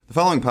The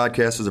following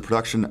podcast is a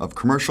production of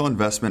Commercial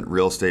Investment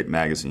Real Estate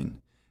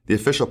Magazine, the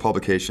official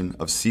publication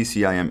of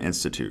CCIM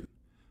Institute.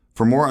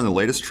 For more on the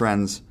latest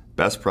trends,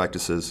 best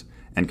practices,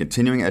 and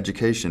continuing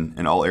education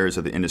in all areas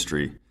of the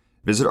industry,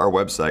 visit our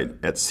website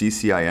at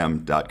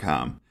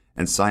ccim.com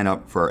and sign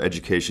up for our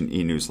education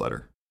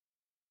e-newsletter.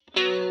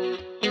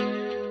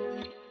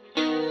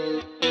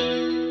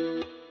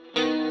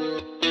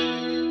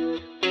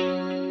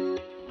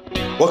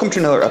 Welcome to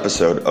another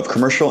episode of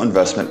Commercial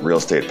Investment Real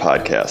Estate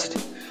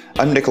Podcast.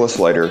 I'm Nicholas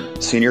Leiter,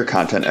 Senior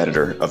Content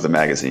Editor of the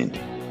magazine.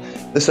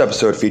 This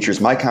episode features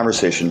my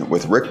conversation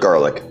with Rick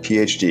Garlick,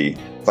 PhD,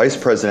 Vice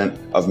President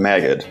of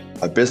Magid,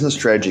 a business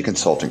strategy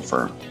consulting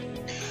firm.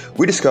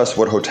 We discuss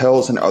what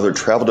hotels and other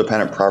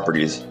travel-dependent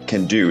properties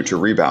can do to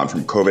rebound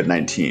from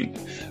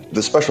COVID-19, with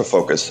a special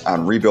focus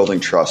on rebuilding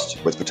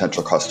trust with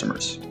potential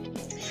customers.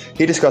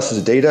 He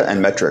discusses data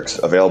and metrics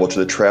available to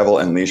the travel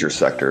and leisure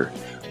sector,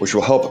 which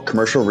will help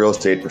commercial real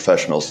estate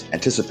professionals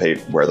anticipate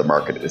where the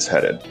market is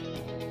headed.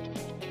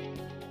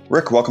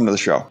 Rick, welcome to the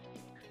show.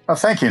 Well,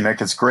 thank you, Nick.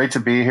 It's great to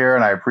be here,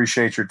 and I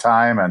appreciate your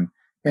time and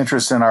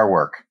interest in our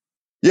work.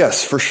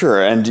 Yes, for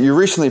sure. And you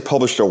recently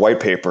published a white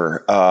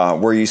paper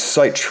where you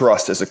cite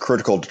trust as a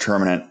critical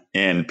determinant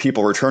in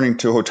people returning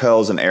to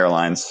hotels and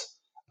airlines.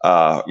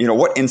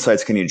 What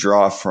insights can you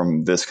draw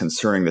from this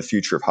concerning the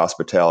future of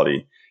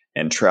hospitality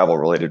and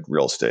travel-related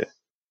real estate?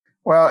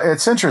 Well,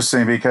 it's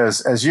interesting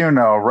because, as you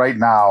know, right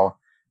now,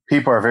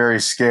 people are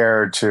very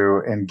scared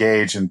to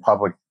engage in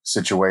public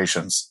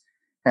situations.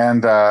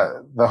 And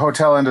the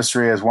hotel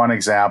industry, as one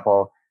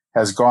example,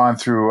 has gone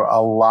through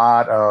a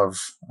lot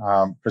of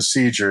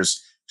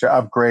procedures to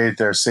upgrade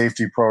their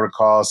safety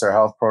protocols, their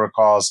health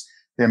protocols.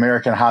 The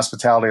American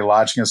Hospitality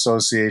Lodging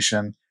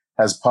Association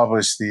has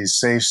published these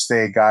safe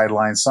stay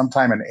guidelines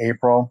sometime in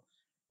April.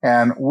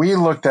 And we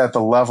looked at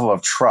the level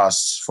of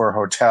trust for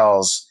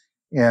hotels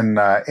in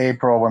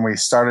April when we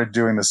started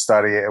doing the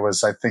study. It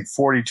was, I think,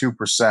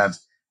 42%.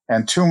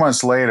 And 2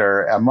 months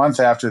later, a month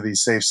after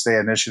these safe stay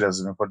initiatives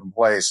have been put in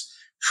place,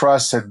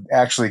 trust had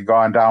actually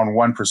gone down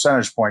 1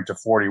 percentage point to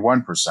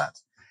 41%.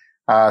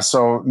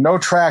 So no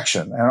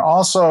traction. And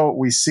also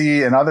we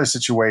see in other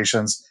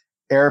situations,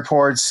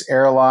 airports,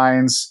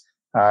 airlines,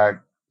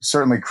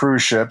 certainly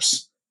cruise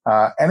ships,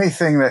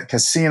 anything that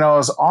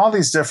casinos, all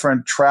these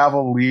different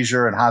travel,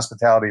 leisure, and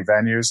hospitality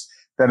venues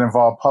that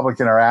involve public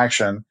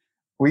interaction,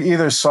 we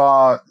either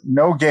saw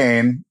no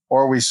gain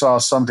or we saw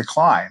some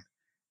decline.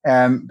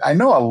 And I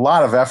know a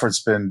lot of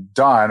effort's been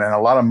done and a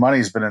lot of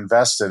money's been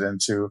invested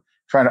into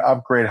trying to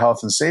upgrade health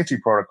and safety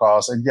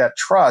protocols, and yet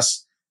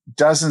trust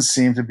doesn't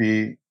seem to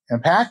be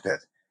impacted.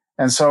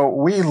 And so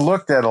we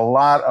looked at a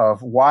lot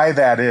of why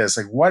that is.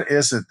 Like, what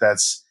is it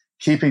that's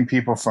keeping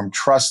people from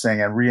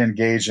trusting and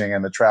re-engaging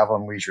in the travel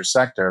and leisure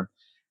sector?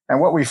 And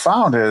what we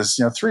found is,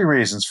 3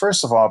 reasons.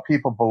 First of all,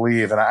 people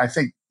believe, and I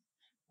think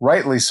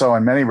rightly so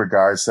in many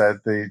regards,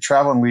 that the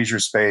travel and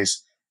leisure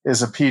space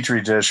is a petri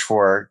dish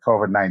for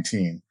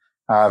COVID-19,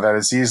 that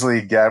it's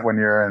easily get when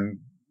you're in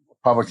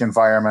public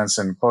environments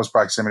and close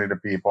proximity to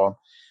people.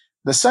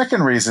 The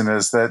second reason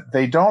is that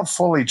they don't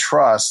fully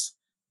trust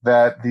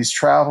that these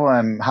travel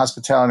and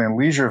hospitality and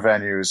leisure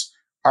venues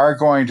are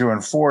going to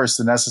enforce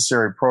the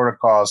necessary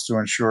protocols to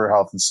ensure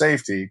health and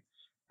safety.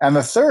 And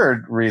the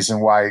third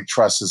reason why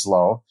trust is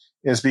low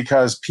is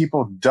because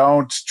people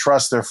don't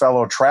trust their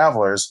fellow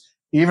travelers.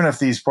 Even if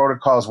these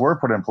protocols were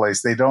put in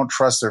place, they don't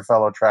trust their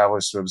fellow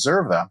travelers to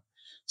observe them.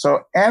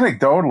 So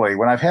anecdotally,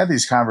 when I've had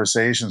these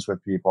conversations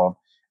with people,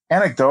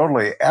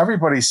 anecdotally,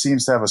 everybody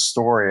seems to have a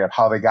story of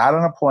how they got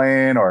on a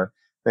plane or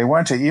they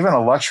went to even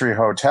a luxury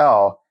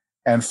hotel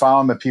and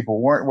found that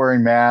people weren't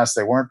wearing masks,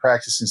 they weren't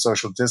practicing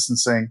social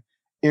distancing.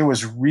 It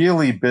was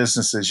really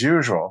business as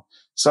usual.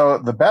 So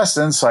the best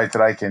insight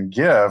that I can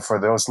give for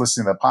those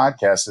listening to the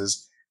podcast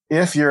is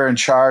if you're in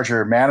charge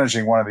or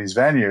managing one of these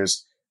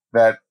venues,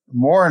 that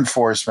more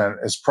enforcement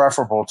is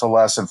preferable to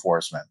less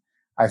enforcement.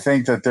 I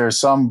think that there's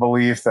some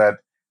belief that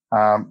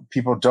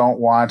people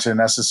don't want to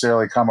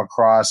necessarily come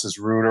across as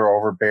rude or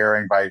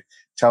overbearing by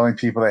telling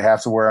people they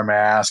have to wear a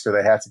mask or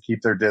they have to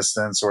keep their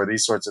distance or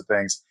these sorts of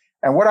things.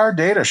 And what our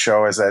data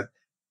show is that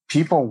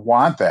people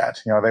want that.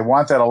 They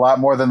want that a lot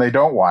more than they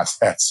don't want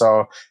that.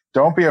 So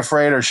don't be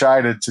afraid or shy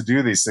to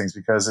do these things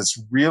because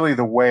it's really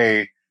the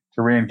way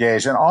to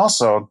reengage and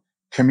also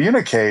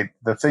communicate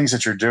the things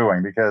that you're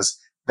doing, because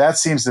that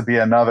seems to be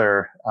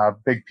another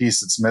big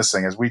piece that's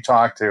missing. As we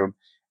talk to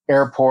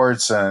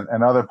airports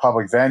and other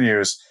public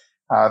venues,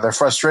 their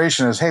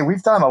frustration is, hey,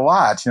 we've done a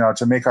lot,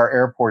 to make our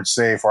airports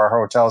safe or our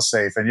hotels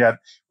safe, and yet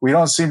we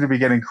don't seem to be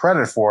getting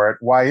credit for it.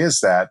 Why is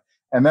that?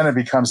 And then it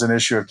becomes an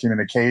issue of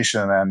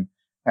communication and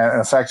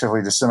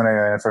effectively disseminating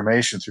that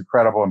information through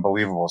credible and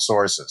believable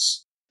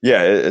sources.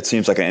 Yeah, it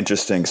seems like an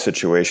interesting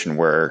situation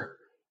where,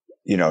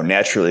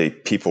 naturally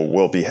people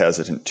will be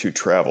hesitant to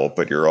travel,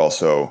 but you're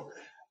also,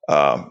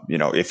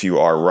 if you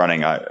are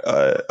running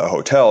a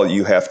hotel,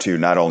 you have to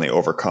not only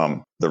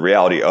overcome the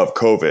reality of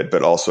COVID,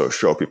 but also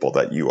show people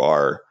that you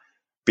are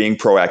being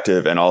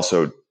proactive and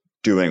also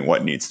doing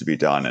what needs to be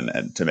done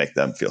and to make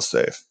them feel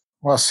safe.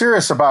 Well,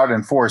 serious about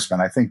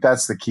enforcement. I think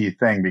that's the key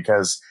thing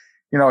because,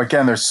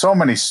 again, there's so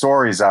many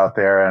stories out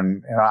there.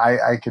 And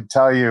I could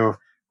tell you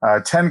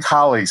 10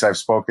 colleagues I've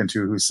spoken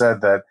to who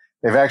said that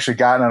they've actually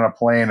gotten on a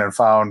plane and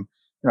found,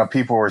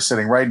 people were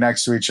sitting right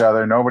next to each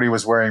other. Nobody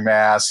was wearing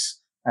masks.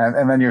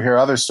 And then you hear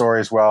other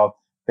stories. Well,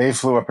 they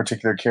flew a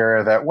particular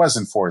carrier that was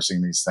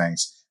enforcing these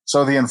things.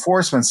 So the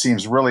enforcement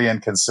seems really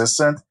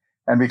inconsistent.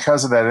 And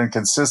because of that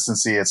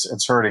inconsistency,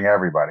 it's hurting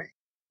everybody.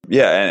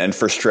 Yeah. And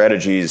for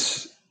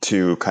strategies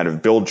to kind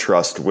of build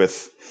trust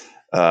with,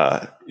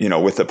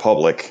 with the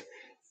public,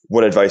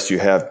 what advice do you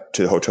have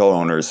to hotel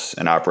owners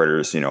and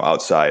operators,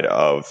 outside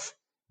of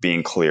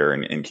being clear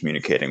and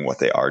communicating what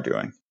they are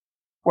doing?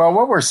 Well,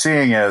 what we're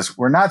seeing is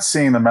we're not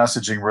seeing the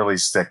messaging really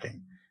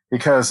sticking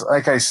because,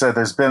 like I said,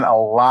 there's been a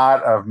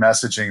lot of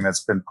messaging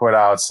that's been put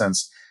out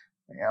since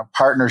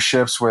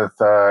partnerships with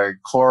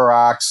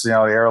Clorox, the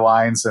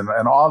airlines, and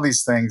all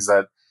these things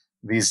that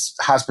these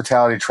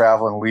hospitality,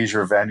 travel, and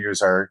leisure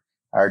venues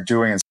are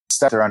doing and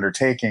steps they're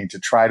undertaking to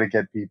try to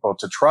get people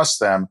to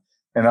trust them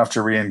enough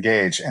to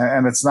re-engage.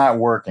 And it's not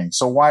working.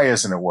 So why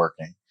isn't it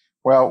working?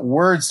 Well,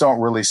 words don't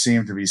really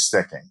seem to be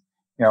sticking.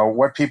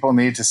 What people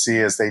need to see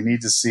is they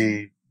need to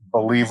see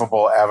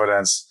believable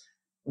evidence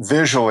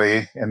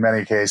visually in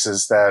many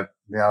cases that,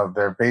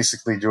 they're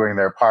basically doing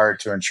their part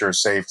to ensure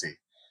safety.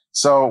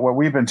 So what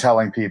we've been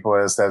telling people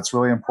is that it's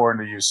really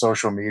important to use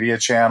social media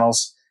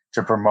channels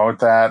to promote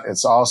that.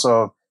 It's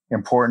also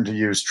important to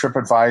use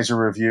TripAdvisor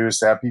reviews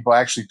to have people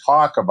actually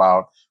talk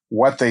about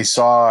what they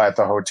saw at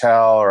the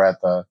hotel or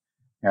at the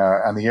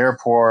on the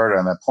airport,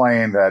 on the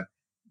plane, that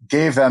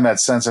gave them that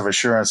sense of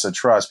assurance and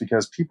trust,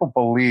 because people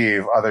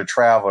believe other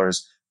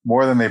travelers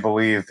more than they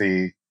believe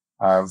the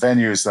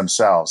venues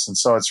themselves. And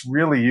so it's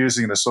really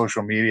using the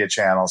social media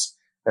channels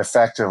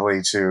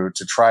effectively to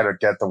try to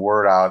get the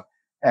word out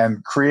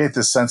and create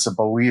this sense of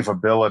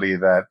believability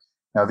that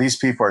these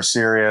people are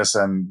serious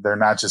and they're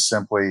not just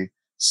simply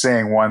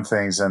saying one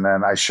things and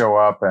then I show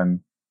up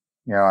and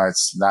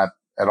it's not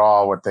at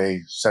all what they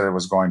said it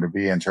was going to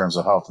be in terms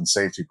of health and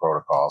safety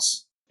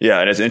protocols. Yeah,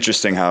 and it's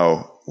interesting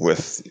how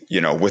with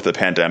the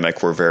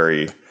pandemic, we're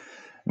very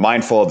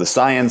mindful of the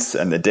science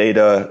and the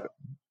data,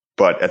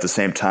 but at the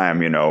same time,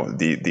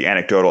 the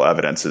anecdotal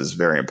evidence is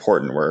very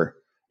important. Where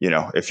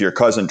if your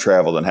cousin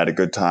traveled and had a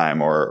good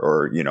time,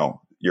 or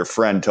your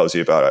friend tells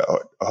you about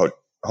a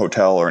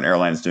hotel or an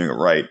airline is doing it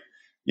right,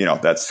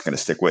 that's going to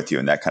stick with you,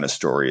 and that kind of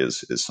story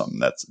is something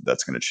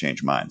that's going to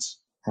change minds.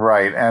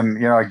 Right,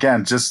 and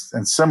again, just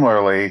and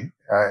similarly,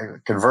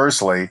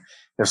 conversely.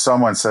 If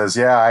someone says,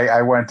 yeah,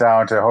 I went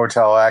down to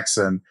Hotel X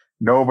and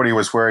nobody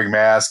was wearing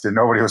masks and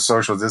nobody was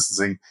social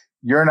distancing,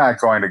 you're not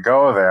going to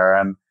go there.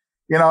 And,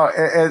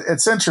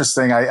 it's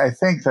interesting. I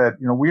think that,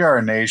 we are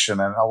a nation,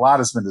 and a lot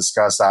has been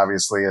discussed,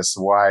 obviously, as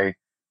to why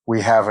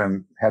we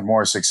haven't had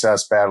more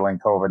success battling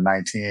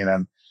COVID-19.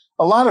 And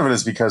a lot of it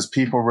is because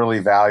people really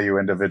value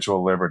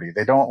individual liberty.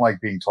 They don't like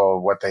being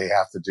told what they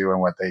have to do and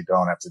what they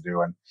don't have to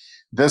do. And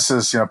this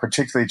is,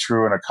 particularly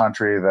true in a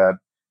country that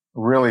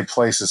really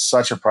places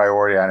such a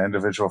priority on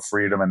individual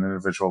freedom and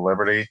individual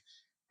liberty.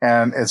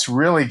 And it's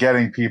really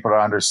getting people to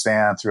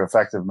understand through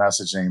effective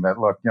messaging that,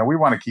 look, we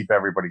want to keep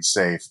everybody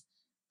safe.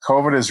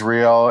 COVID is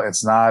real.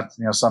 It's not,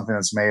 something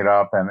that's made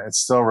up, and it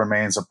still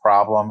remains a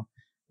problem,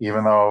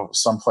 even though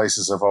some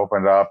places have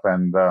opened up.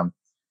 And,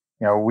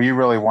 we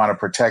really want to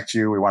protect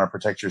you. We want to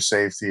protect your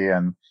safety.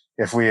 And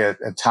if we at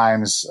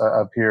times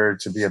appear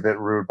to be a bit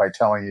rude by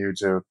telling you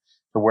to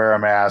wear a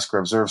mask or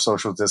observe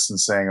social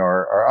distancing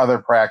or other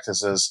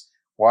practices,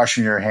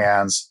 washing your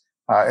hands,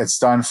 it's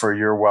done for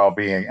your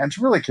well-being, and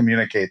to really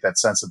communicate that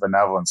sense of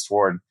benevolence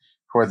toward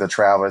the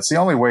traveler. It's the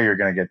only way you're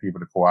going to get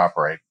people to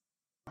cooperate.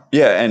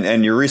 Yeah,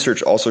 and your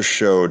research also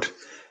showed,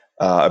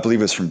 I believe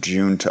it was from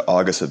June to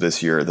August of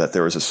this year, that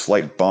there was a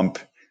slight bump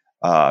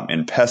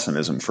in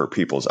pessimism for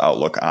people's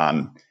outlook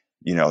on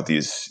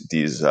these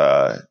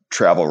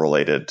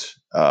travel-related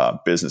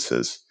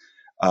businesses.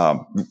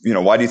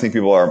 Why do you think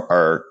people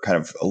are kind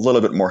of a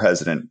little bit more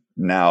hesitant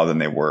now than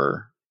they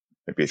were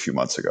maybe a few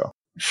months ago?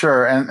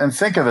 Sure. And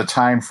think of the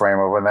time frame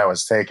of when that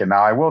was taken.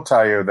 Now, I will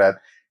tell you that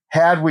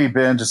had we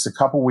been just a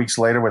couple weeks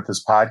later with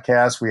this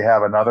podcast, we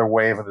have another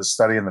wave of this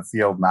study in the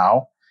field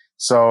now.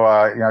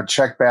 So,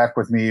 check back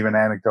with me even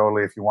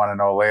anecdotally if you want to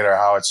know later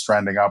how it's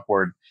trending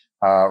upward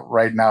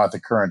right now at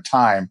the current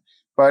time.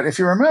 But if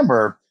you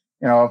remember,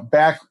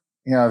 back,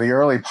 the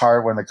early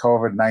part when the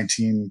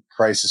COVID-19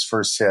 crisis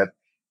first hit,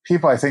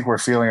 people, I think, were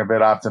feeling a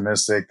bit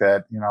optimistic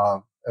that,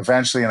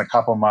 eventually in a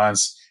couple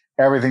months,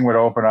 everything would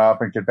open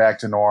up and get back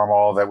to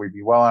normal, that we'd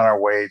be well on our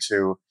way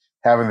to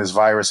having this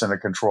virus under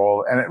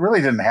control. And it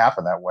really didn't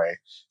happen that way.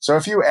 So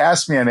if you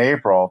asked me in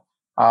April,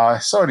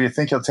 so do you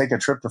think you'll take a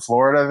trip to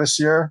Florida this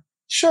year?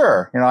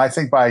 Sure. I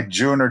think by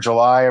June or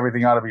July,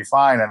 everything ought to be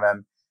fine. And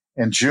then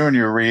in June,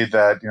 you read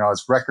that,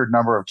 it's record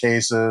number of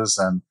cases,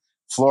 and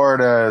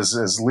Florida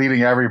is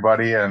leading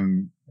everybody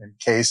in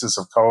cases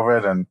of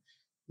COVID. And,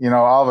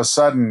 all of a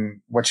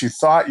sudden, what you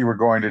thought you were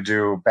going to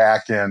do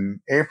back in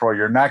April,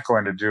 you're not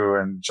going to do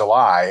in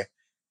July.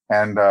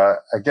 And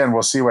again,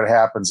 we'll see what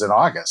happens in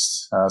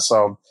August.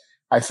 So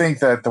I think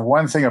that the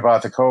one thing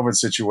about the COVID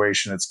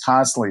situation, it's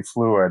constantly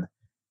fluid.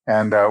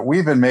 And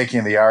we've been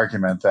making the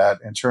argument that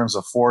in terms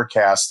of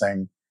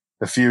forecasting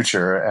the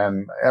future,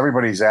 and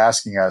everybody's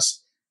asking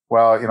us,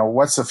 well,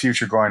 what's the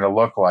future going to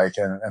look like?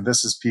 And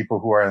this is people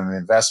who are in the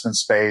investment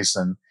space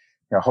and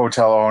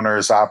hotel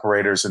owners,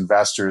 operators,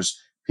 investors.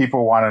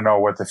 People want to know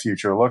what the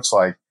future looks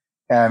like.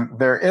 And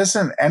there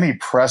isn't any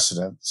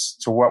precedence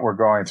to what we're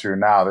going through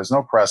now. There's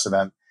no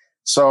precedent.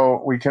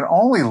 So we can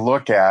only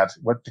look at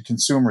what the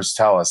consumers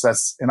tell us.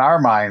 That's, in our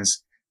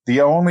minds, the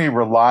only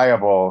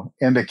reliable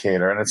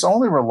indicator. And it's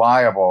only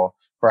reliable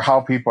for how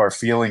people are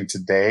feeling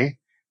today.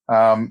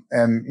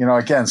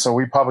 Again, so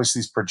we publish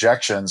these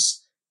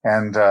projections,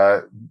 and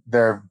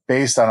they're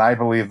based on, I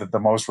believe, that the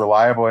most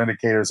reliable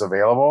indicators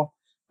available.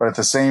 But at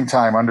the same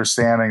time,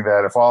 understanding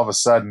that if all of a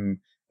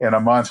sudden in a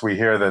month we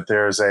hear that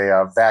there's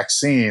a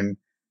vaccine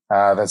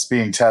that's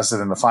being tested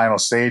in the final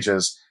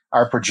stages,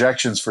 our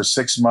projections for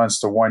 6 months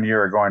to 1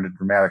 year are going to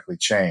dramatically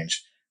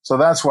change. So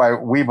that's why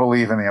we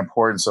believe in the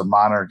importance of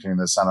monitoring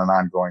this on an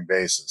ongoing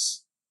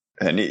basis.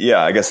 And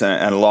yeah, I guess,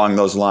 and along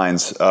those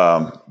lines,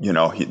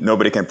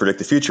 nobody can predict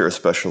the future,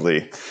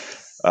 especially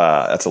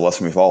that's a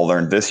lesson we've all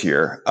learned this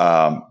year.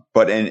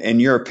 But in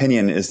your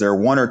opinion, is there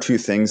one or two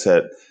things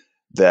that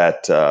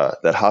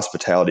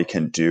hospitality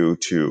can do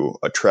to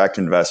attract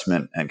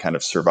investment and kind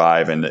of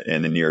survive in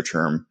the near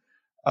term,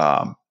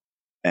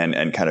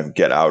 and kind of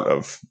get out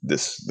of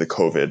the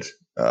COVID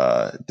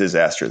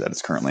disaster that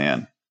it's currently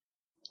in?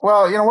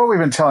 Well, what we've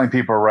been telling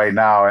people right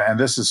now, and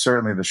this is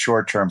certainly the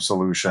short-term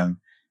solution,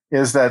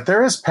 is that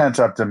there is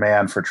pent-up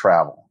demand for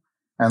travel.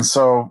 And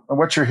so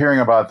what you're hearing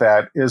about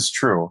that is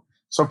true.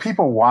 So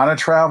people want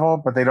to travel,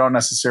 but they don't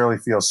necessarily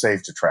feel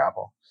safe to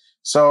travel.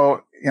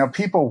 So,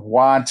 people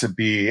want to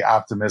be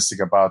optimistic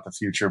about the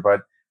future,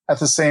 but at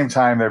the same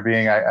time, they're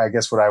being, I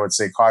guess what I would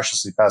say,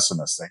 cautiously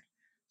pessimistic.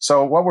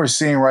 So what we're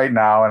seeing right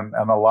now, and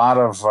a lot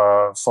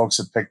of folks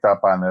have picked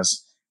up on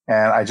this,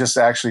 and I just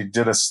actually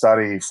did a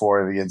study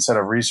for the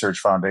Incentive Research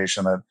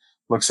Foundation that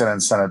looks at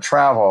incentive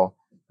travel,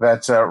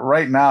 that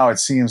right now it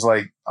seems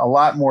like a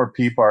lot more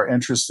people are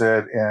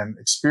interested in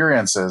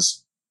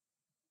experiences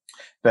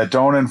that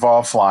don't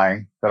involve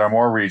flying, that are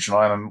more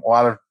regional. And in a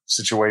lot of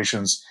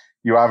situations,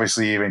 you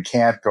obviously even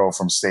can't go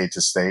from state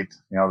to state.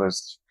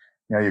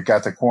 You've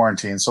got the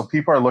quarantine. So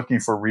people are looking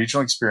for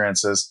regional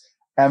experiences,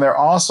 and they're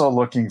also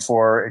looking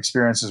for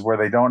experiences where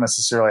they don't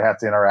necessarily have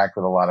to interact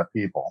with a lot of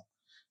people.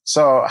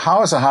 So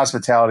how, as a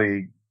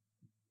hospitality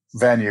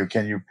venue,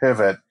 can you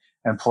pivot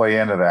and play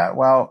into that?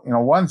 Well,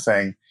 one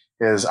thing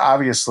is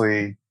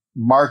obviously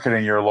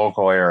marketing your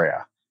local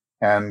area.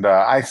 And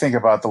I think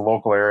about the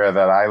local area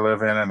that I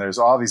live in, and there's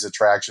all these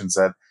attractions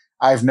that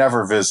I've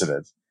never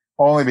visited,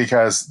 only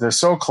because they're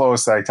so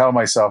close that I tell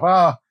myself,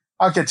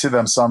 I'll get to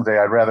them someday.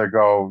 I'd rather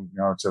go,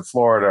 to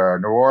Florida or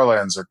New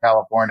Orleans or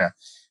California.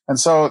 And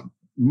so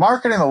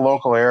marketing the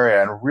local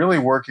area and really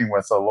working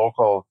with the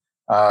local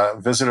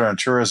visitor and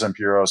tourism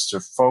bureaus to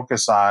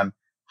focus on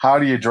how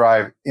do you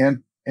drive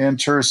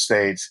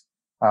interstate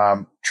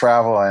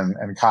travel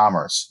and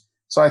commerce.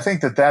 So I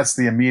think that that's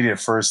the immediate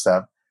first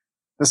step.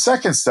 The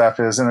second step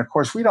is, and of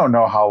course, we don't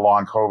know how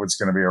long COVID's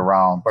going to be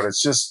around, but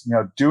it's just,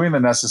 doing the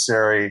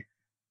necessary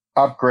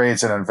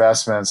upgrades and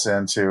investments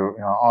into,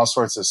 all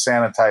sorts of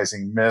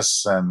sanitizing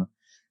mists and,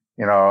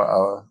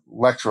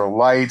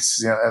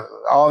 electrolytes,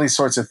 all these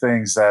sorts of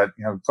things that,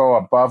 go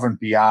above and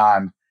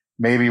beyond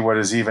maybe what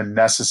is even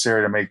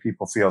necessary to make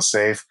people feel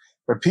safe.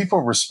 But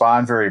people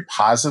respond very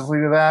positively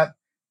to that.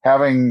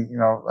 Having,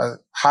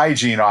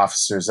 hygiene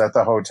officers at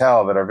the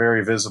hotel that are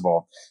very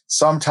visible.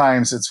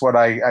 Sometimes it's what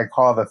I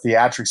call the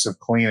theatrics of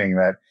cleaning,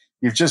 that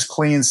you've just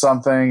cleaned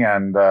something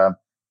and,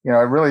 it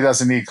really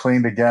doesn't need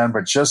cleaned again,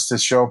 but just to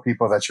show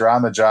people that you're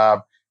on the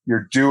job,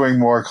 you're doing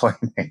more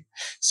cleaning.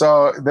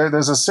 So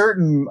there's a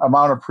certain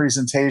amount of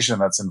presentation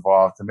that's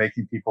involved in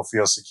making people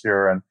feel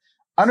secure, and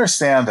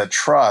understand that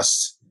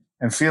trust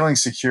and feeling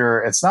secure,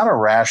 it's not a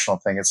rational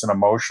thing. It's an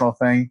emotional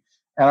thing.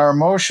 And our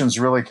emotions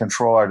really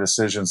control our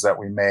decisions that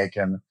we make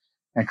and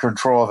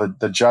control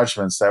the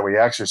judgments that we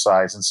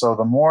exercise. And so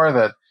the more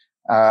that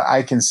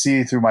I can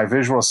see through my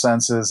visual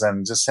senses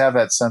and just have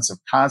that sense of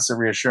constant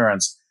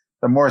reassurance,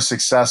 the more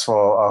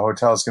successful a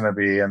hotel is going to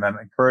be. And then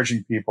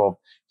encouraging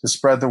people to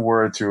spread the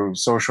word through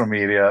social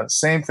media.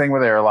 Same thing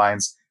with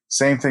airlines.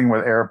 Same thing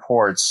with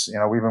airports.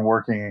 We've been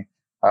working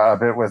a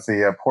bit with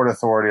the Port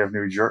Authority of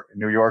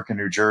New York and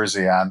New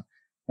Jersey on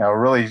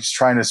really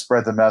trying to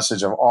spread the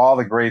message of all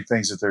the great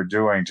things that they're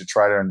doing to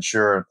try to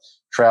ensure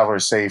traveler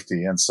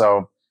safety. And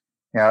so,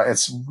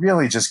 it's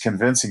really just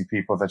convincing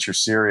people that you're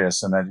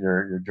serious and that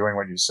you're doing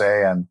what you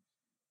say. And,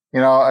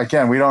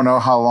 again, we don't know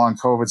how long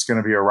COVID's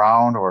going to be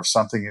around, or if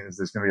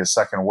there's going to be a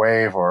second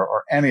wave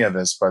or any of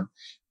this. But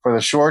for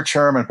the short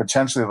term and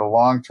potentially the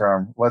long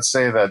term, let's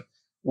say that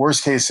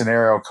worst case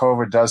scenario,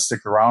 COVID does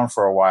stick around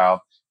for a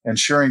while,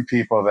 ensuring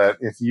people that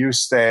if you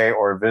stay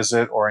or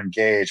visit or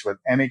engage with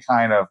any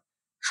kind of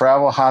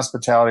travel,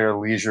 hospitality, or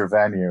leisure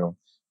venue,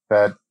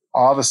 that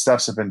all the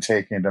steps have been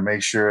taken to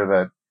make sure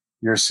that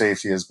your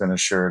safety has been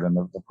assured and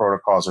the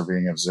protocols are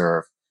being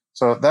observed.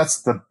 So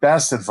that's the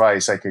best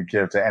advice I could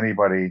give to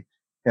anybody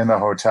in the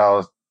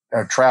hotel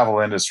travel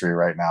industry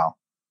right now.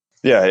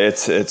 Yeah,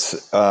 it's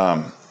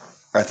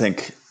I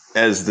think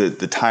as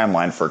the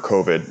timeline for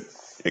COVID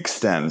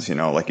extends,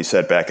 like you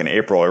said, back in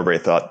April, everybody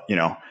thought,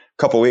 a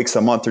couple of weeks,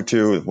 a month or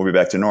two, we'll be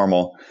back to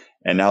normal.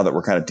 And now that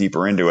we're kind of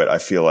deeper into it, I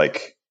feel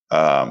like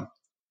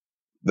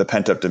the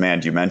pent up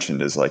demand you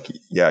mentioned is like,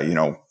 yeah,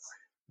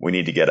 we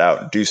need to get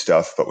out and do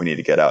stuff, but we need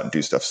to get out and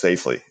do stuff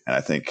safely. And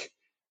I think,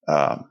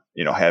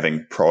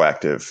 having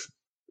proactive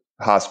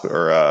hospital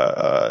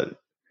or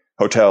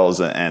hotels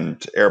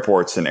and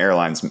airports and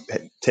airlines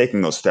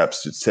taking those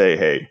steps to say,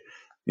 hey,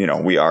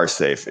 we are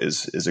safe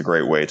is a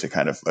great way to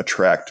kind of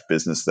attract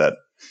business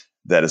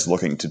that is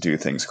looking to do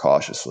things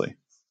cautiously.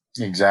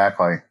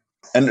 Exactly.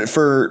 And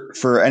for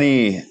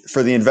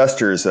the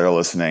investors that are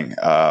listening,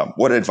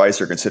 what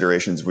advice or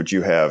considerations would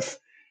you have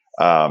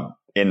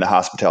in the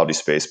hospitality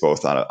space,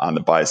 both on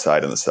the buy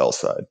side and the sell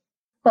side?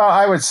 Well,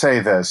 I would say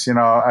this,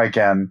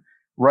 again,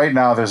 right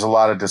now there's a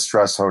lot of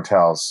distressed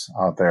hotels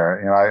out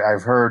there.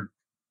 I've heard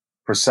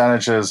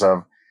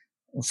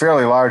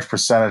fairly large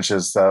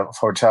percentages of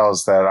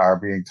hotels that are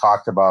being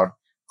talked about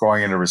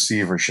going into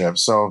receivership.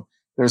 So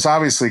there's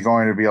obviously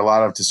going to be a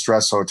lot of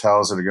distressed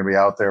hotels that are going to be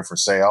out there for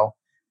sale.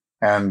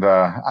 And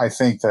I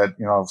think that,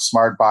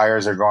 smart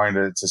buyers are going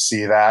to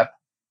see that.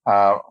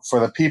 For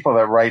the people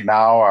that right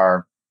now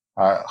are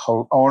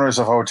owners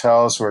of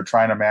hotels who are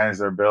trying to manage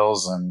their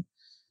bills and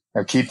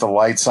keep the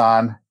lights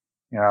on,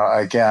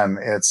 again,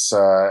 it's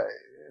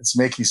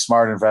making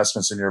smart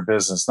investments in your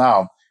business.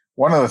 Now,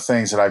 one of the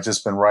things that I've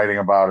just been writing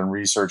about and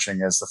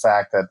researching is the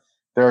fact that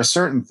there are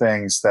certain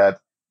things that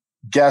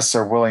guests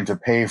are willing to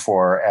pay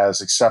for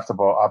as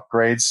acceptable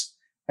upgrades,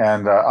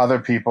 and other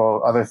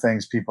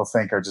things people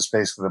think are just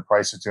basically the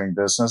price of doing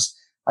business.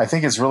 I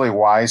think it's really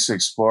wise to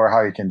explore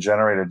how you can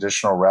generate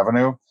additional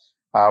revenue.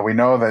 We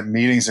know that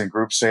meetings and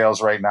group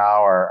sales right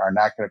now are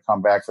not going to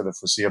come back for the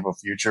foreseeable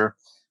future,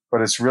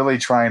 but it's really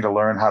trying to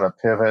learn how to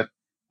pivot,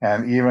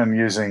 and even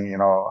using,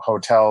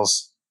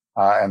 hotels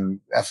and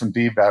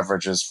F&B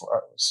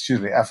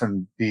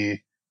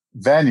F&B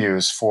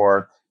venues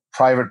for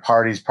private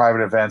parties,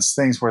 private events,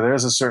 things where there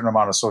is a certain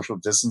amount of social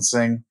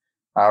distancing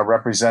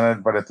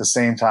represented, but at the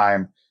same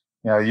time,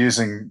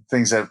 using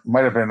things that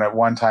might have been at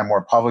one time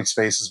more public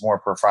spaces,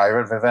 more for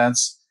private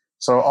events.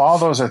 So all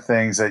those are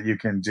things that you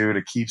can do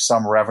to keep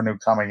some revenue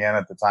coming in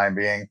at the time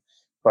being,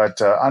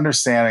 but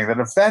understanding that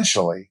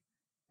eventually,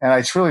 and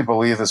I truly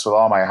believe this with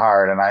all my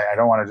heart, and I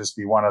don't want to just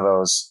be one of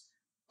those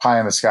pie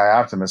in the sky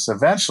optimists.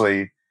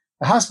 Eventually,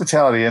 the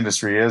hospitality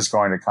industry is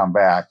going to come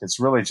back. It's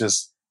really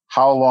just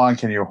how long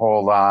can you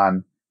hold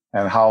on,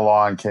 and how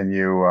long can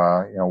you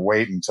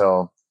wait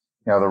until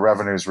the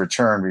revenues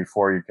return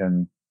before you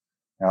can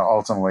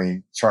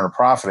ultimately turn a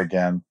profit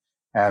again.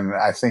 And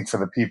I think for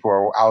the people who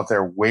are out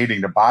there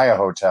waiting to buy a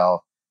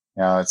hotel,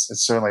 it's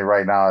certainly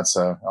right now it's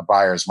a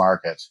buyer's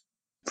market.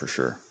 For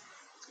sure.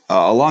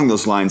 Along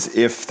those lines,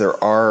 if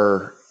there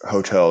are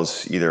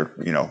hotels either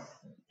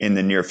in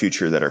the near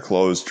future that are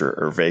closed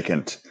or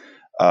vacant,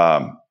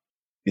 within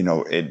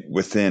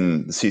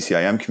the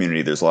CCIM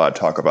community, there's a lot of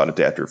talk about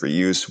adaptive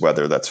reuse,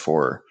 whether that's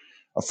for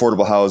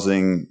affordable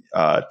housing,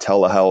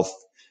 telehealth.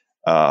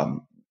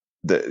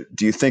 Do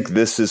you think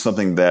this is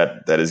something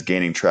that is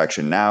gaining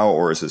traction now,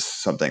 or is this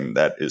something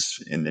that is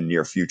in the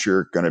near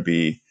future going to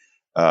be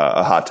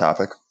a hot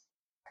topic?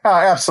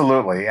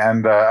 Absolutely.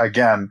 And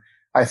again,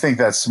 I think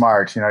that's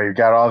smart. You've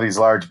got all these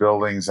large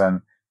buildings, and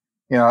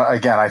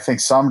again, I think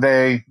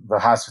someday the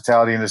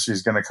hospitality industry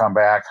is going to come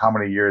back. How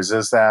many years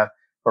is that?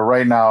 But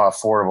right now,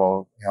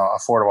 affordable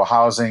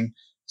housing,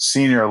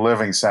 senior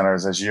living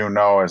centers, as you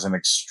know, is an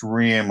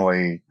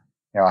extremely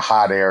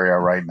hot area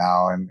right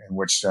now in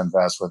which to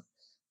invest, with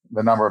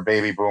the number of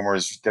baby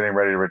boomers getting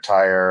ready to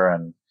retire.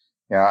 And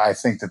I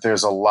think that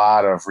there's a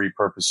lot of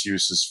repurposed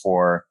uses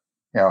for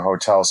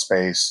hotel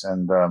space,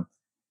 and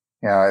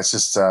it's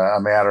just a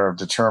matter of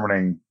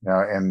determining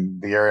in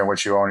the area in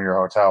which you own your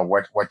hotel,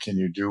 what can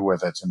you do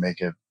with it to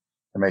make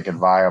it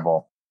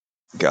viable.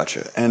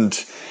 Gotcha. And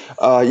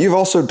you've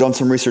also done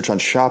some research on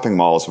shopping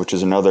malls, which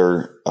is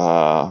another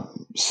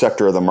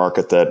sector of the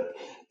market that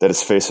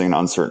is facing an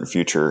uncertain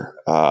future.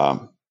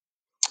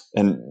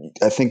 And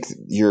I think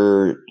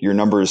your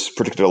numbers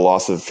predicted a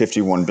loss of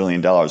 $51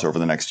 billion over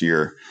the next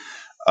year.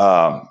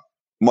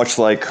 Much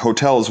like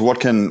hotels, what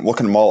can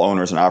mall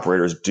owners and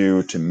operators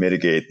do to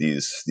mitigate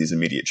these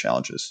immediate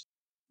challenges?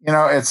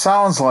 It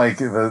sounds like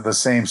the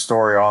same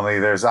story, only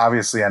there's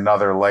obviously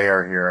another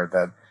layer here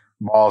that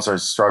malls are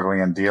struggling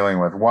and dealing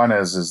with. One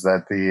is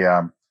that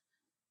the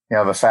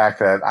fact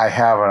that I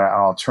have an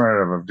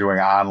alternative of doing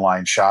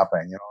online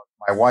shopping.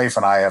 My wife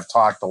and I have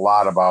talked a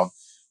lot about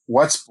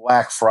what's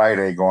Black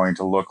Friday going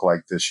to look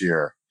like this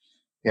year.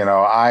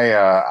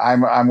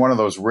 I'm one of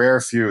those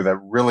rare few that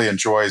really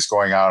enjoys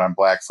going out on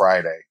Black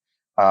Friday.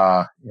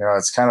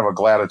 It's kind of a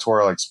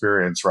gladiatorial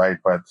experience, right?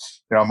 But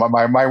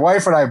my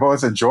wife and I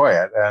both enjoy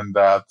it, and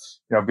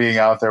being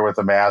out there with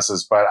the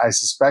masses. But I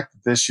suspect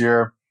that this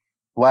year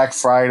Black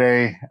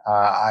Friday,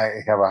 I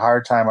have a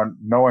hard time on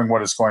knowing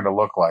what it's going to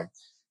look like.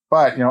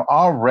 But,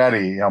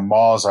 already,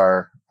 malls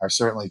are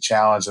certainly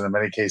challenged and in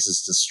many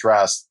cases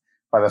distressed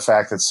by the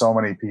fact that so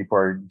many people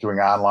are doing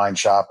online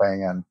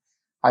shopping. And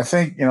I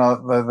think,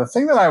 the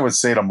thing that I would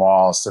say to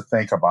malls to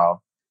think about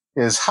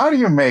is how do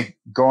you make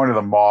going to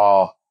the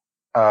mall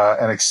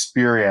an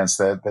experience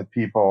that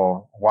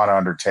people want to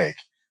undertake?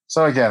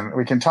 So again,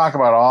 we can talk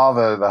about all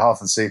the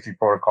health and safety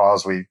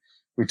protocols we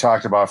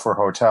talked about for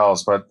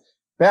hotels, but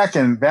back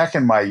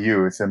in my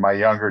youth, in my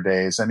younger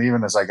days, and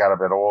even as I got a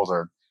bit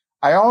older,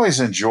 I always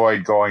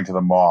enjoyed going to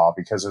the mall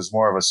because it was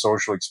more of a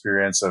social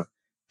experience of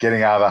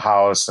getting out of the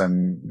house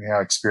and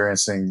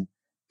experiencing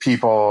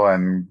people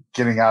and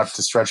getting out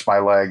to stretch my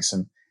legs.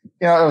 And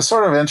it was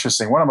sort of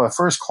interesting. One of the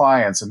first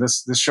clients, and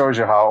this shows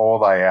you how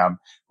old I am,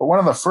 but one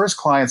of the first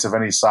clients of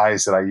any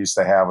size that I used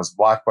to have was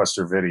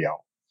Blockbuster Video.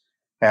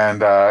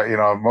 And,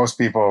 most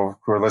people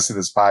who are listening to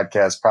this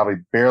podcast probably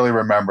barely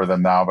remember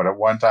them now, but at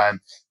one time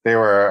they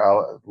were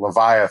a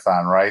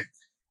Leviathan, right?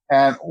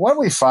 And what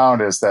we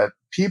found is that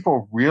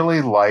people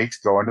really liked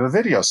going to the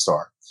video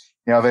store.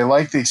 They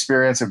liked the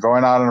experience of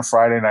going out on a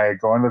Friday night,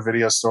 going to the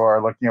video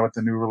store, looking at what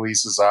the new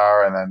releases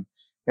are, and then,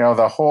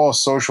 the whole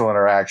social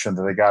interaction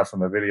that they got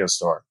from the video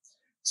store.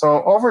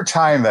 So over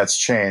time, that's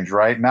changed,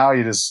 right? Now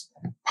you just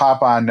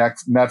pop on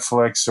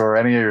Netflix or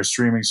any of your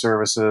streaming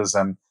services,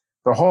 and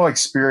the whole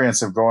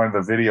experience of going to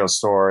the video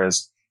store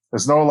is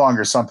no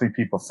longer something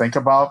people think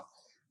about.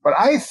 But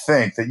I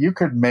think that you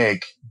could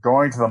make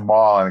going to the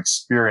mall an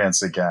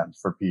experience again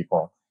for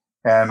people.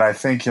 And I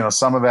think,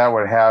 some of that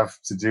would have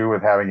to do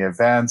with having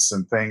events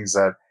and things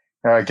that,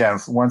 again,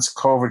 once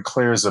COVID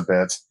clears a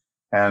bit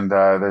and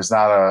there's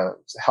not a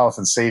health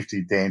and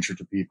safety danger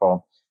to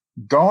people,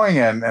 going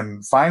in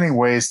and finding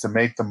ways to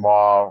make the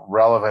mall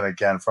relevant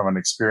again from an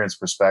experience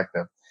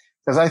perspective.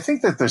 Because I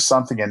think that there's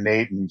something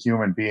innate in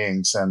human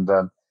beings. And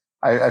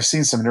I've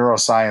seen some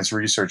neuroscience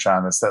research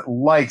on this that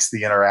likes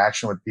the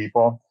interaction with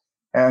people.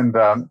 And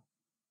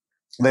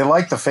they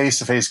like the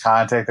face-to-face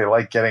contact. They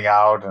like getting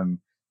out and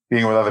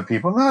being with other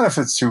people, not if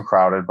it's too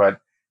crowded, but,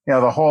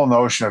 the whole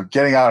notion of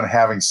getting out and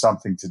having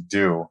something to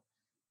do.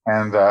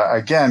 And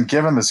again,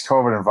 given this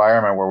COVID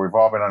environment where we've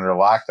all been under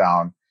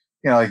lockdown,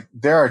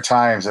 there are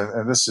times,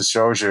 and this just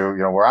shows you,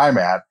 where I'm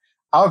at,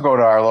 I'll go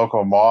to our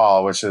local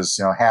mall, which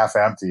is, half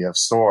empty of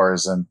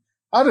stores. And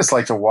I just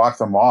like to walk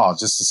the mall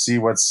just to see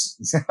what's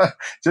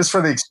just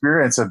for the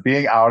experience of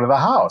being out of the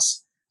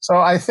house. So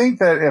I think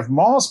that if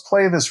malls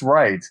play this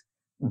right,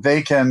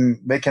 they can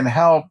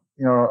help,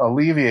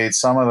 alleviate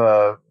some of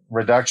the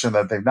reduction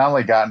that they've not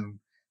only gotten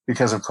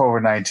because of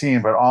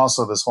COVID-19, but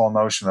also this whole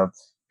notion of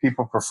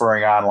people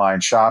preferring online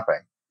shopping.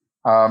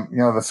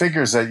 The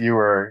figures that you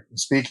were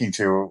speaking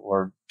to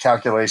were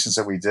calculations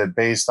that we did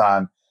based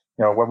on,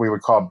 what we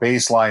would call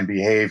baseline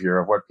behavior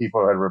of what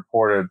people had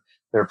reported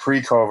their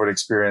pre-COVID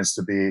experience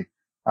to be,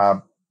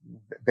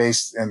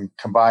 based and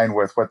combined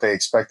with what they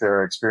expect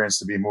their experience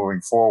to be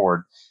moving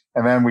forward.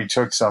 And then we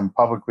took some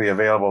publicly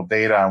available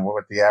data on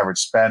what the average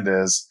spend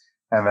is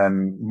and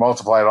then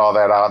multiplied all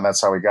that out. And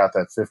that's how we got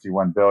that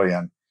 51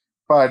 billion.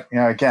 But,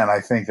 again, I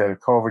think that if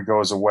COVID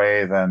goes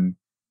away, then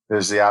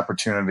there's the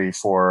opportunity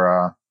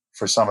for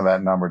some of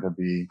that number to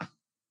be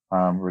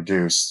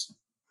reduced.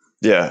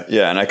 Yeah.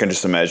 And I can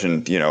just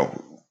imagine,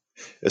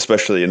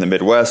 especially in the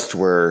Midwest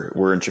where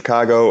we're in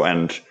Chicago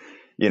and,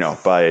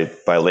 by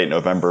late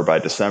November, by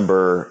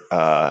December,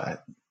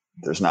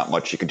 there's not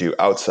much you can do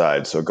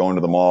outside. So going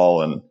to the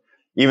mall, and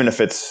even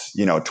if it's,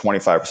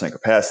 25%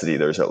 capacity,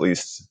 there's at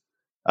least,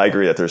 I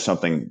agree that there's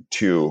something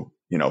to,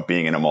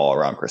 being in a mall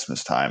around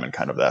Christmas time and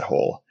kind of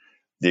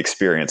the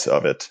experience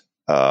of it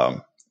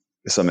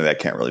is something that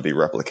can't really be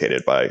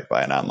replicated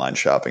by an online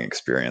shopping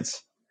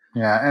experience.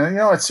 Yeah. And,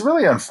 it's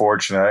really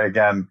unfortunate.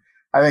 Again,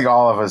 I think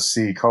all of us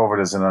see COVID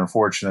as an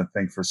unfortunate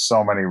thing for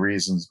so many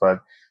reasons. But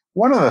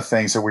one of the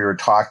things that we were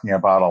talking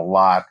about a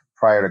lot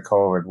prior to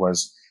COVID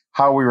was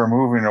how we were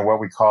moving to what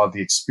we call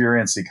the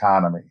experience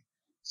economy.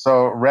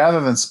 So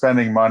rather than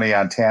spending money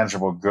on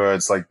tangible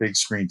goods like big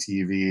screen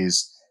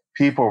TVs,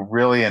 people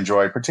really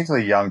enjoyed,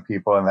 particularly young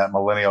people in that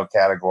millennial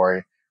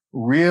category,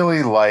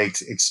 really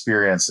liked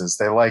experiences.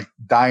 They liked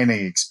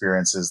dining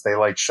experiences. They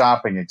liked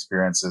shopping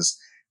experiences.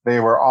 They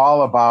were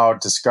all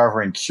about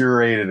discovering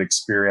curated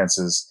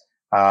experiences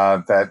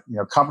that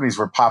companies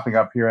were popping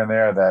up here and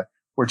there that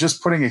were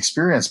just putting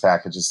experience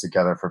packages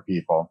together for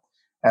people.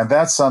 And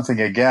that's something,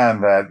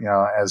 again, that,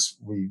 as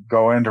we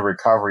go into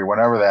recovery,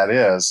 whenever that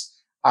is,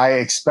 I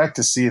expect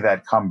to see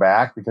that come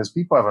back because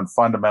people haven't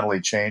fundamentally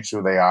changed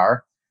who they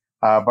are.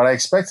 But I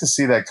expect to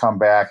see that come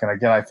back. And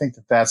again, I think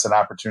that that's an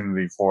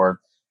opportunity for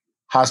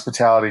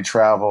hospitality,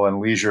 travel, and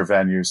leisure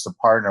venues to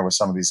partner with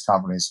some of these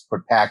companies,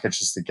 put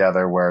packages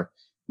together where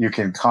you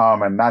can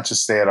come and not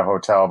just stay at a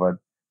hotel,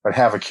 but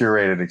have a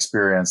curated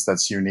experience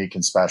that's unique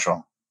and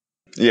special.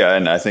 Yeah,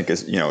 and I think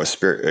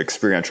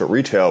experiential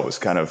retail was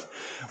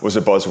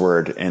a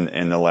buzzword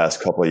in the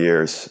last couple of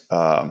years.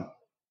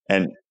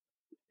 And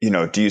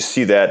do you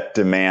see that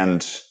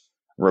demand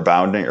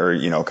rebounding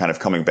or kind of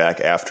coming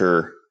back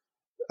after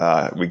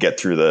we get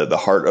through the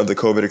heart of the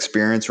COVID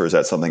experience, or is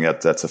that something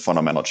that's a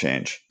fundamental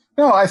change?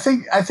 No, I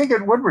think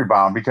it would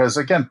rebound because,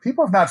 again,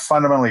 people have not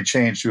fundamentally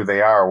changed who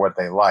they are or what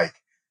they like.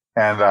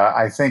 And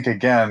I think,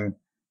 again,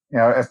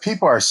 if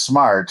people are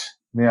smart,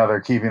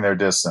 they're keeping their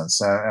distance.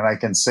 And I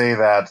can say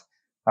that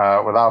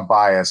without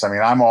bias. I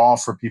mean, I'm all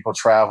for people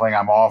traveling.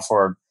 I'm all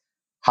for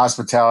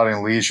hospitality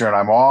and leisure, and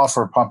I'm all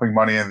for pumping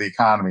money into the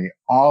economy,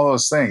 all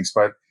those things.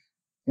 But,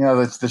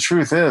 the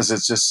truth is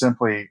it's just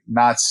simply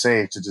not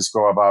safe to just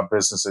go about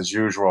business as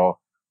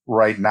usual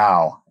right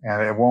now.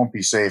 And it won't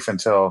be safe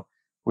until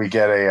we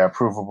get a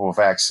provable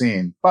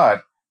vaccine.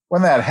 But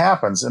when that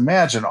happens,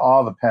 imagine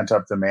all the pent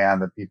up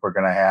demand that people are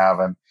going to have.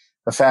 And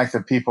the fact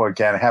that people,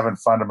 again, haven't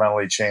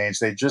fundamentally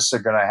changed. They just are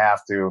going to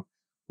have to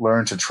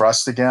learn to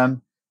trust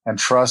again. And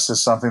trust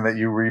is something that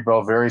you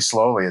rebuild very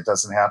slowly. It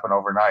doesn't happen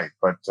overnight.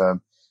 But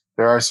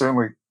there are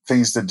certainly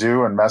things to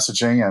do, and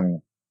messaging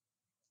and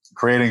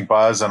creating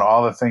buzz and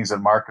all the things that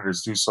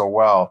marketers do so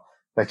well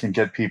that can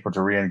get people to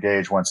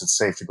reengage once it's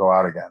safe to go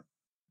out again.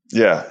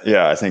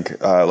 Yeah. I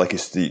think, like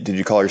did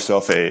you call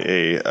yourself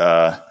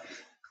a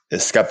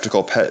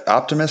skeptical pet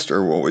optimist,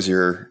 or what was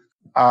your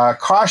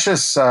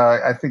cautious?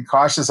 I think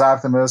cautious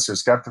optimist or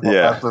skeptical.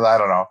 Yeah. Optimist, I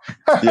don't know.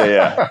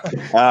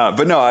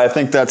 But no, I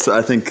think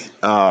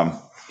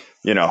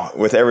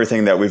with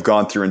everything that we've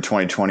gone through in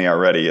 2020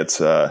 already,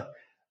 it's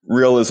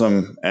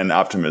realism and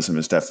optimism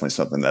is definitely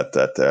something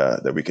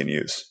that we can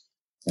use.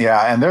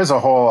 Yeah, and there's a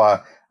whole.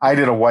 I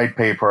did a white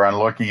paper on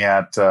looking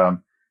at the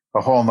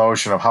whole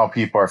notion of how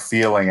people are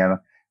feeling,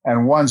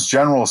 and one's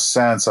general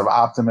sense of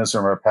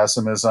optimism or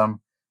pessimism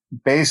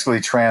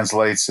basically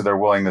translates to their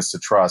willingness to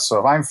trust. So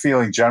if I'm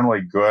feeling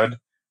generally good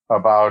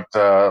about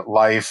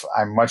life,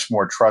 I'm much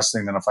more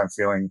trusting than if I'm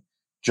feeling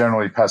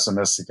generally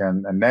pessimistic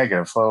and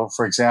negative. So,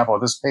 for example,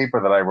 this paper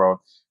that I wrote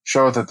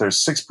showed that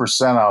there's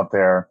 6% out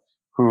there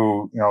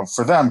who,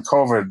 for them,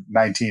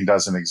 COVID-19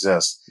 doesn't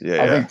exist.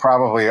 I think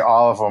probably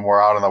all of them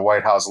were out on the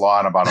White House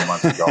lawn about a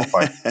month ago.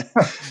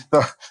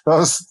 But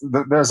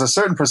there's a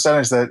certain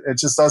percentage that it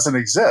just doesn't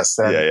exist.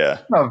 And,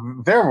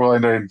 they're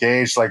willing to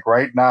engage like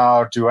right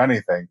now, do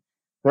anything.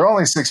 They're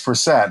only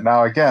 6%.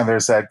 Now, again,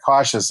 there's that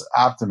cautious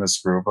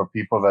optimist group of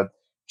people that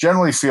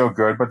generally feel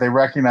good, but they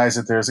recognize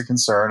that there's a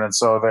concern. And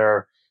so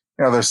they're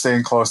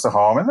staying close to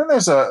home. And then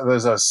there's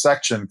a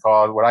section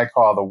called what I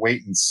call the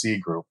wait and see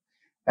group.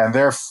 And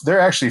they're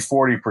actually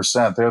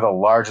 40%. They're the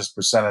largest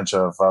percentage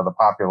of the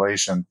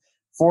population.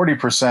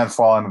 40%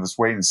 fall into this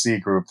wait and see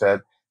group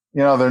that,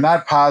 they're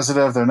not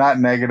positive. They're not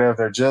negative.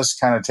 They're just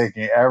kind of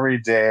taking every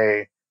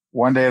day,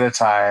 one day at a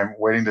time,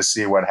 waiting to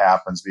see what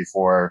happens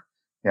before,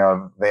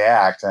 they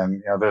act.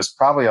 And, there's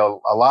probably a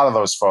lot of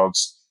those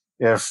folks,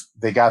 if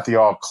they got the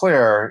all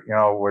clear,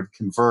 would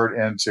convert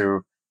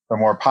into the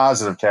more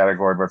positive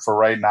category. But for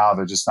right now,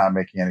 they're just not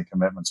making any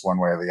commitments one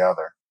way or the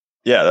other.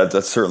 Yeah,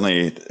 that's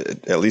certainly,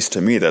 at least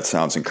to me, that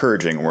sounds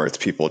encouraging, where it's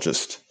people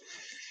just,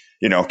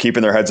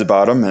 keeping their heads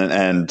about them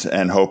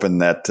and hoping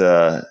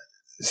that,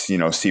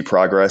 see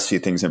progress, see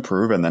things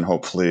improve. And then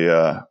hopefully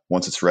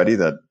once it's ready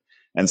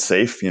and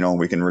safe,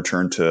 we can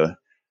return to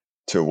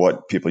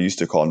what people used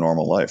to call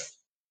normal life.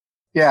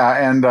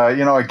 Yeah. And,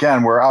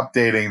 again, we're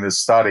updating this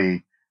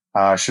study,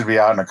 should be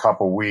out in a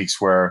couple of weeks,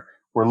 where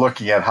we're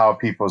looking at how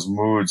people's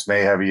moods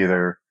may have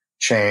either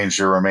changed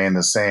or remained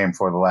the same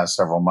for the last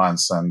several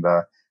months. And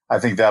I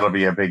think that'll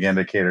be a big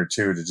indicator,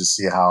 too, to just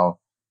see how,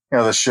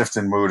 the shift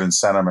in mood and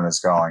sentiment is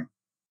going.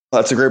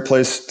 That's a great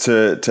place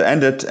to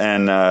end it.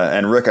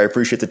 And Rick, I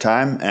appreciate the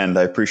time, and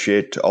I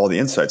appreciate all the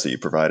insights that you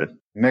provided.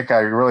 Nick, I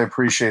really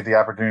appreciate the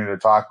opportunity to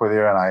talk with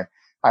you. And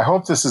I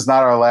hope this is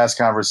not our last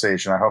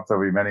conversation. I hope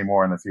there'll be many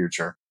more in the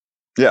future.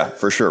 Yeah,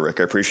 for sure, Rick.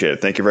 I appreciate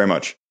it. Thank you very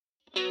much.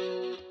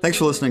 Thanks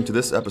for listening to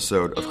this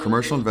episode of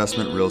Commercial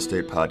Investment Real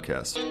Estate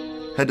Podcast.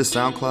 Head to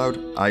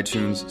SoundCloud,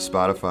 iTunes,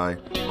 Spotify,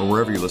 or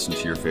wherever you listen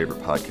to your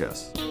favorite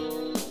podcasts.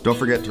 Don't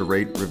forget to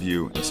rate,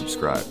 review, and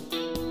subscribe.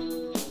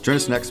 Join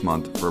us next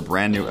month for a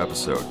brand new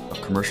episode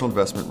of Commercial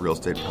Investment Real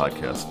Estate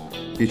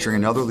Podcast, featuring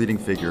another leading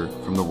figure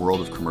from the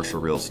world of commercial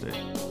real estate.